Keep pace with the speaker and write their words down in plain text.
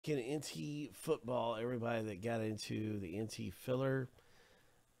Get NT football. Everybody that got into the NT filler,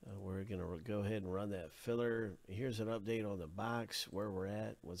 we're going to go ahead and run that filler. Here's an update on the box, where we're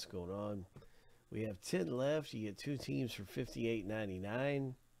at, what's going on. We have 10 left. You get 2 teams for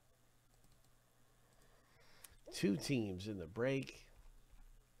 $58.99. 2 teams in the break.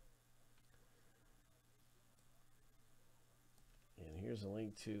 And here's a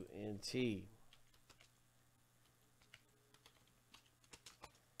link to NT.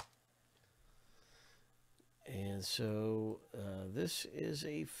 And so this is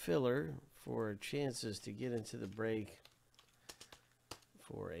a filler for chances to get into the break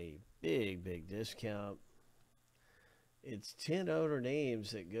for a big discount. It's 10 owner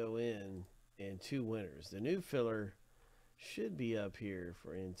names that go in and 2 winners. The new filler should be up here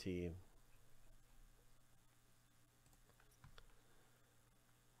for NT.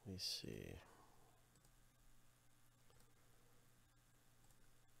 Let me see.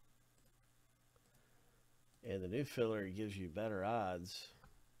 And the new filler gives you better odds.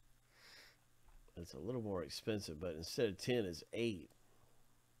 It's a little more expensive, but instead of 10, it's 8.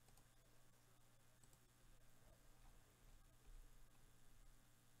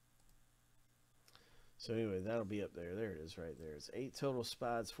 So anyway, that'll be up there. There it is right there. It's 8 total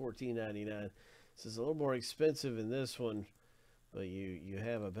spots, $14.99. This is a little more expensive in this one, but you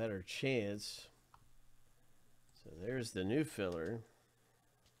have a better chance. So there's the new filler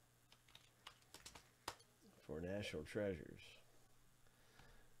for National Treasures.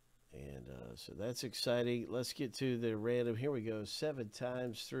 And so that's exciting. Let's get to the random. Here we go. 7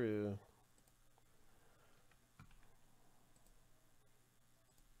 times through.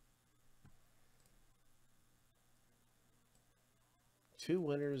 Two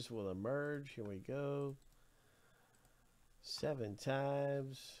winners will emerge. Here we go. 7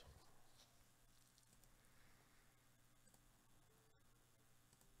 times.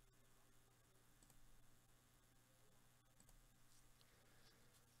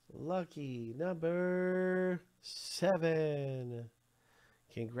 Lucky number 7.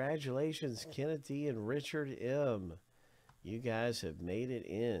 Congratulations, Kennedy and Richard M. You guys have made it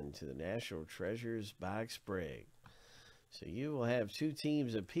into the National Treasures box break. So you will have 2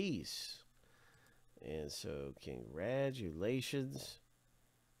 teams apiece. And so congratulations.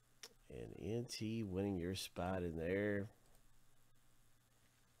 And NT winning your spot in there.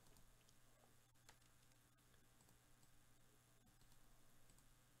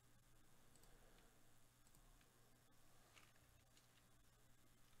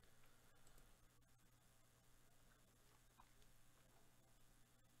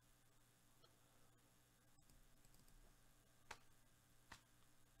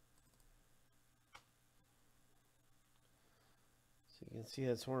 So you can see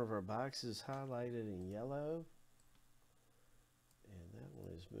that's one of our boxes highlighted in yellow. And that one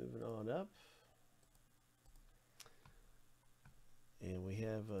is moving on up. And we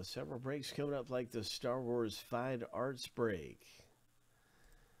have several breaks coming up, like the Star Wars Fine Arts break.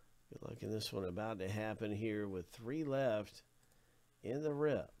 Good luck in this one about to happen here with 3 left in the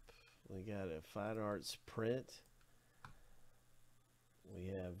rip. We got a Fine Arts print. We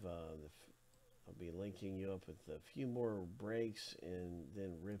have I'll be linking you up with a few more breaks and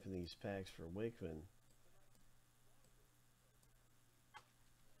then ripping these packs for Wickman.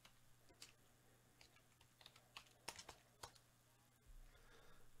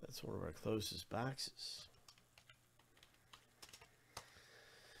 That's one of our closest boxes.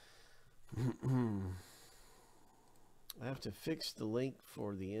 I have to fix the link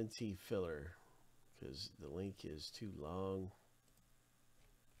for the NT filler because the link is too long.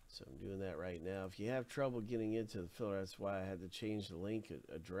 So I'm doing that right now. If you have trouble getting into the filler, that's why I had to change the link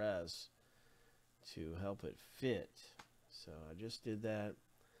address to help it fit. So I just did that.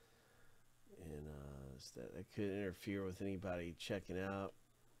 And that could interfere with anybody checking out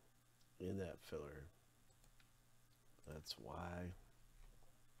in that filler. That's why.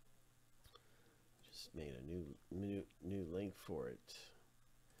 Just made a new link for it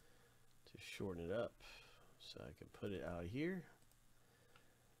to shorten it up so I can put it out here.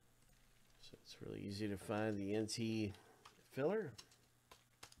 So it's really easy to find the NT filler.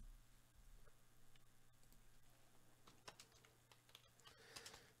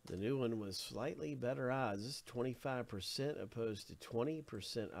 The new one was slightly better odds. This is 25% opposed to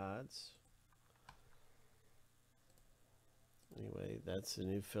 20% odds. Anyway, that's the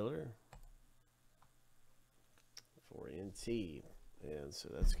new filler for NT. And so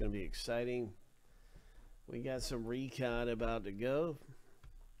that's going to be exciting. We got some recon about to go.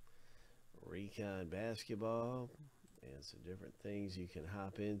 Recon basketball and some different things you can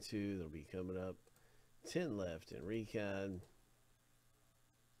hop into. That'll be coming up. 10 left in recon.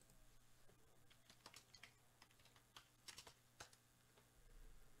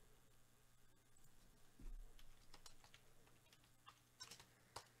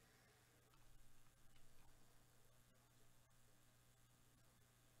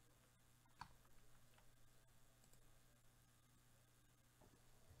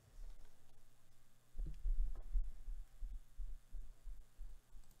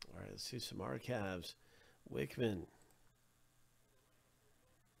 let's do some archives. Wickman.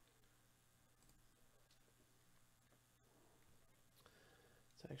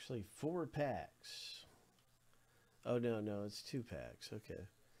 It's actually 4 packs. Oh, no, it's 2 packs. Okay.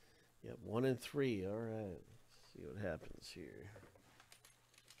 Yep, 1 and 3. All right. Let's see what happens here.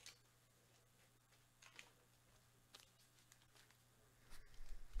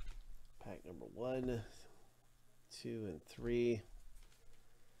 Pack number 1, 2, and 3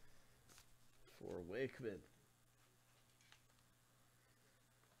 for Wickman.